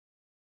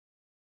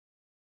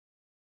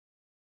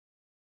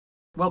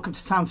welcome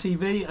to Town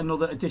TV,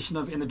 another edition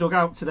of In the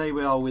Dugout. Today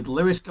we are with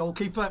Lewis,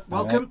 goalkeeper.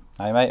 Welcome.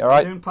 Hi mate, all right? How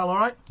you doing, pal, all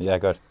right? Yeah,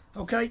 good.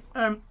 Okay,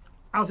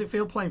 how's it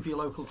feel playing for your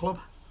local club?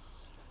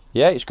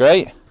 Yeah, it's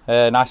great.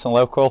 Nice and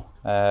local.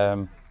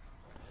 Playing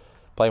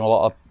with a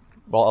lot of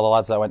the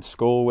lads that I went to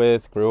school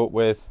with, grew up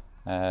with.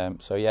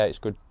 So yeah, it's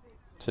good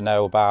to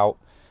know about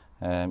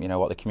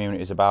what the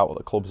community is about, what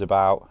the club's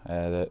about,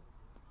 the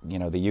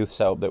youth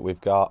setup that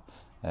we've got.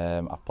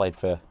 I've played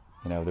for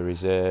the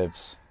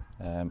reserves.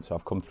 So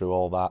I've come through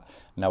all that,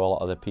 know a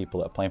lot of the people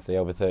that are playing for the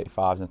over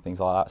 35s and things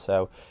like that.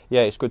 So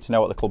yeah, it's good to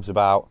know what the club's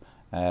about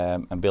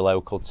and be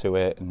local to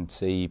it and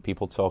see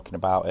people talking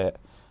about it.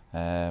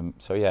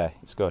 So yeah,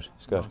 it's good.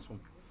 It's good. Nice one.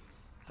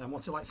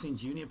 What's it like seeing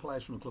junior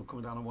players from the club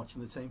coming down and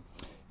watching the team?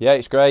 Yeah,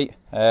 it's great.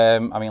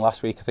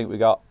 Last week I think we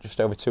got just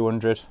over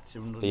 200.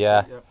 200.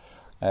 Yeah.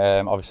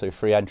 Obviously a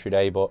free entry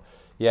day, but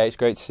yeah, it's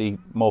great to see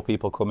more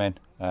people come in,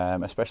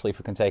 especially if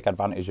we can take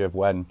advantage of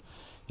when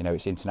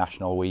it's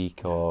international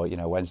week or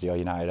Wednesday or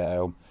United at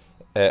home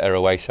or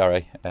away.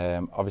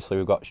 Obviously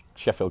we've got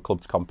Sheffield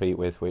club to compete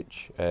with,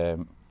 which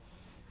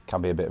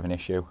can be a bit of an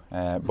issue.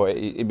 But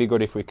it'd be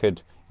good if we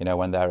could,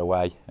 when they're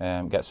away,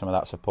 get some of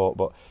that support.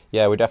 But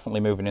yeah, we're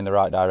definitely moving in the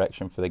right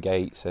direction for the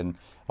Gates, and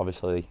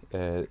obviously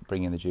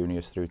bringing the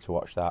juniors through to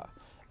watch that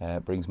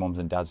brings mums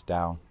and dads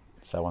down,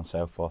 so on and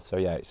so forth. So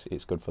yeah,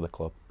 it's good for the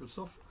club. Good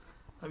stuff.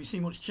 Have you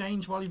seen much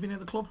change while you've been at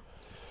the club?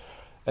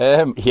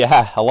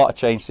 Yeah, a lot of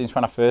change since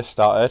when I first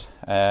started,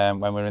 when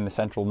we were in the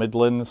Central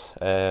Midlands.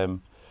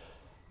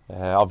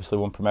 Obviously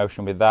won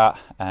promotion with that,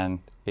 and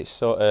it's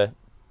sort of,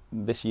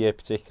 this year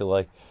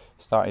particularly,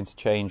 starting to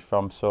change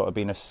from sort of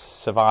being a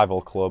survival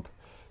club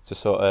to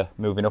sort of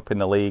moving up in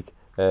the league.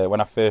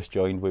 When I first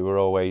joined, we were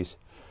always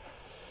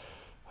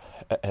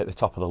at the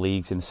top of the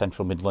leagues in the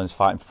Central Midlands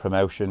fighting for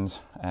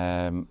promotions.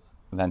 Then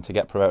to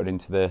get promoted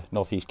into the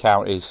North East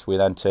counties, we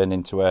then turned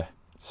into a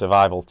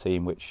survival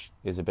team, which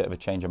is a bit of a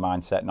change of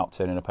mindset, not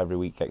turning up every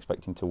week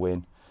expecting to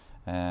win.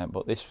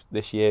 But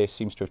this year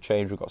seems to have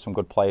changed. We've got some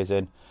good players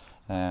in.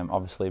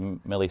 Obviously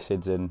Millie,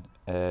 Sids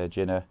and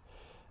Ginner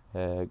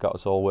got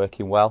us all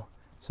working well.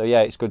 So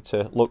yeah, it's good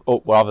to look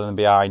up rather than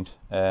behind.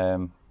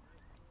 And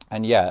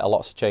yeah, a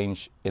lot's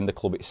change in the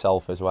club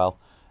itself as well.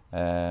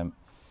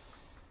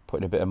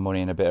 Putting a bit of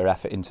money and a bit of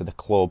effort into the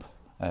club,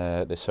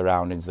 the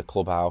surroundings, the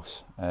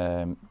clubhouse.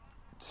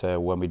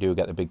 So when we do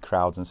get the big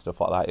crowds and stuff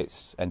like that,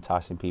 it's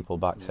enticing people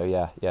back. Yeah.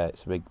 So yeah,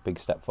 it's a big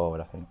step forward,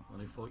 I think. Well,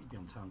 who thought you'd be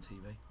on Town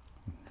TV?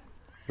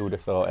 Who would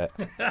have thought it?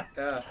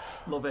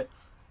 Love it.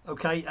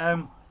 Okay,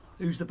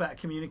 who's the better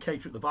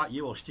communicator at the back,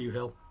 you or Stu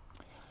Hill?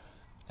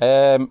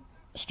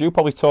 Stu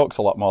probably talks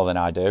a lot more than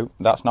I do.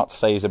 That's not to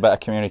say he's a better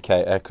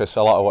communicator, because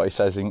a lot of what he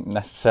says isn't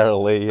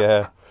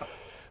necessarily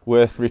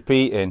worth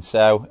repeating.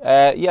 So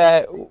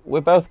yeah, we're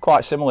both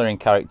quite similar in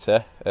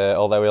character,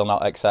 although he'll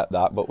not accept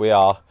that, but we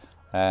are.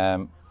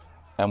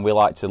 And we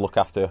like to look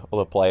after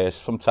other players.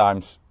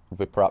 Sometimes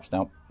we perhaps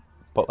don't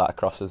put that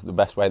across as the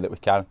best way that we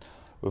can.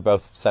 We're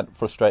both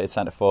frustrated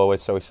centre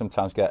forwards, so we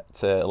sometimes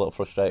get a little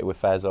frustrated with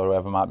Fez or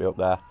whoever might be up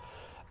there.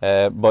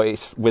 But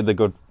it's with the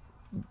good,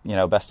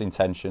 best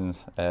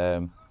intentions.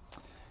 But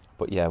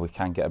yeah, we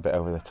can get a bit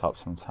over the top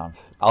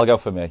sometimes. I'll go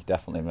for me,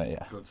 definitely me.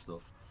 Yeah. Good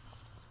stuff.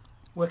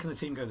 Where can the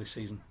team go this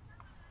season?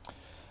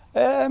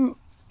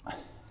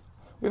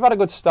 We've had a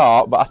good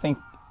start, but I think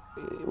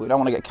we don't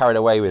want to get carried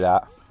away with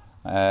that.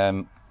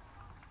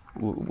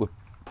 We're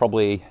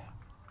probably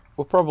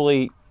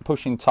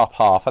pushing top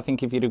half. I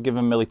think if you'd have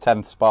given Millie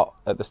 10th spot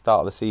at the start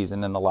of the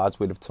season, and the lads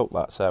would have took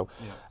that. So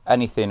yeah,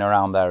 anything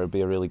around there would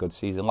be a really good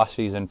season. Last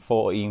season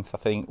 14th, I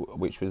think,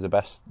 which was the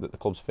best that the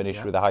club's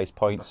finished with the highest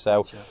points.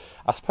 So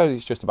I suppose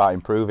it's just about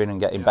improving and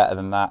getting better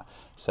than that.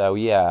 So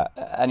yeah,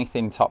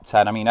 anything top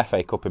 10. I mean,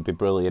 FA Cup would be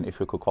brilliant if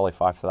we could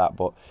qualify for that,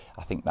 but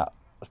I think that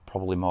was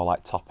probably more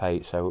like top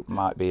 8. So it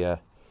might be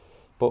a.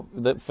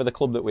 But for the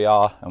club that we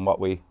are and what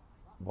we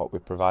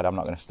provide, I'm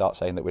not going to start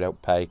saying that we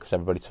don't pay, because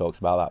everybody talks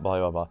about that, blah,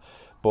 blah, blah.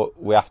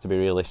 But we have to be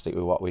realistic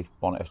with what we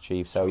want to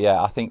achieve. So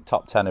yeah, I think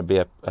top 10 would be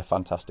a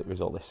fantastic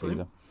result this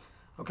season.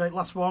 Okay,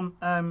 last one.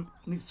 I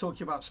need to talk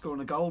to you about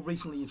scoring a goal.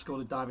 Recently you've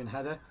scored a diving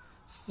header,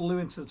 flew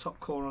into the top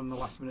corner in the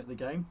last minute of the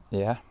game.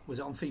 Yeah. Was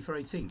it on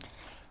FIFA 18?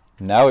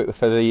 No, it was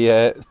for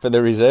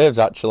the reserves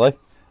actually.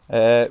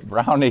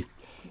 Brownie,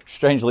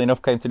 strangely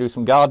enough, came to do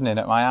some gardening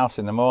at my house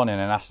in the morning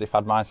and asked if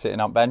I'd mind sitting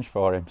on bench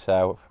for him.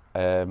 So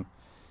I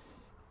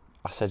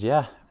said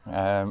yeah.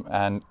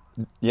 And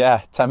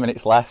yeah, 10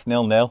 minutes left,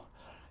 0-0.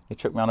 He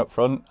took me on up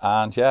front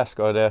and yeah,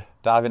 scored a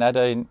diving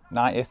header in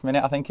 90th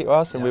minute, I think it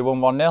was, and we won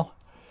 1-0.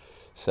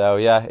 So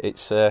yeah,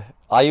 it's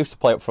I used to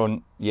play up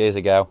front years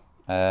ago.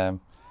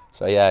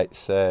 So yeah,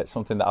 it's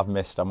something that I've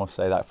missed, I must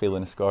say, that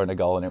feeling of scoring a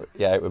goal, and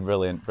it was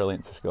brilliant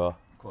to score.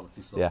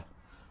 Quality stuff. Yeah.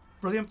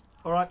 Brilliant.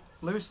 All right,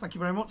 Lewis, thank you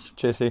very much.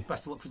 Cheers, Steve.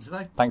 Best of luck for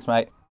today. Thanks,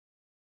 mate.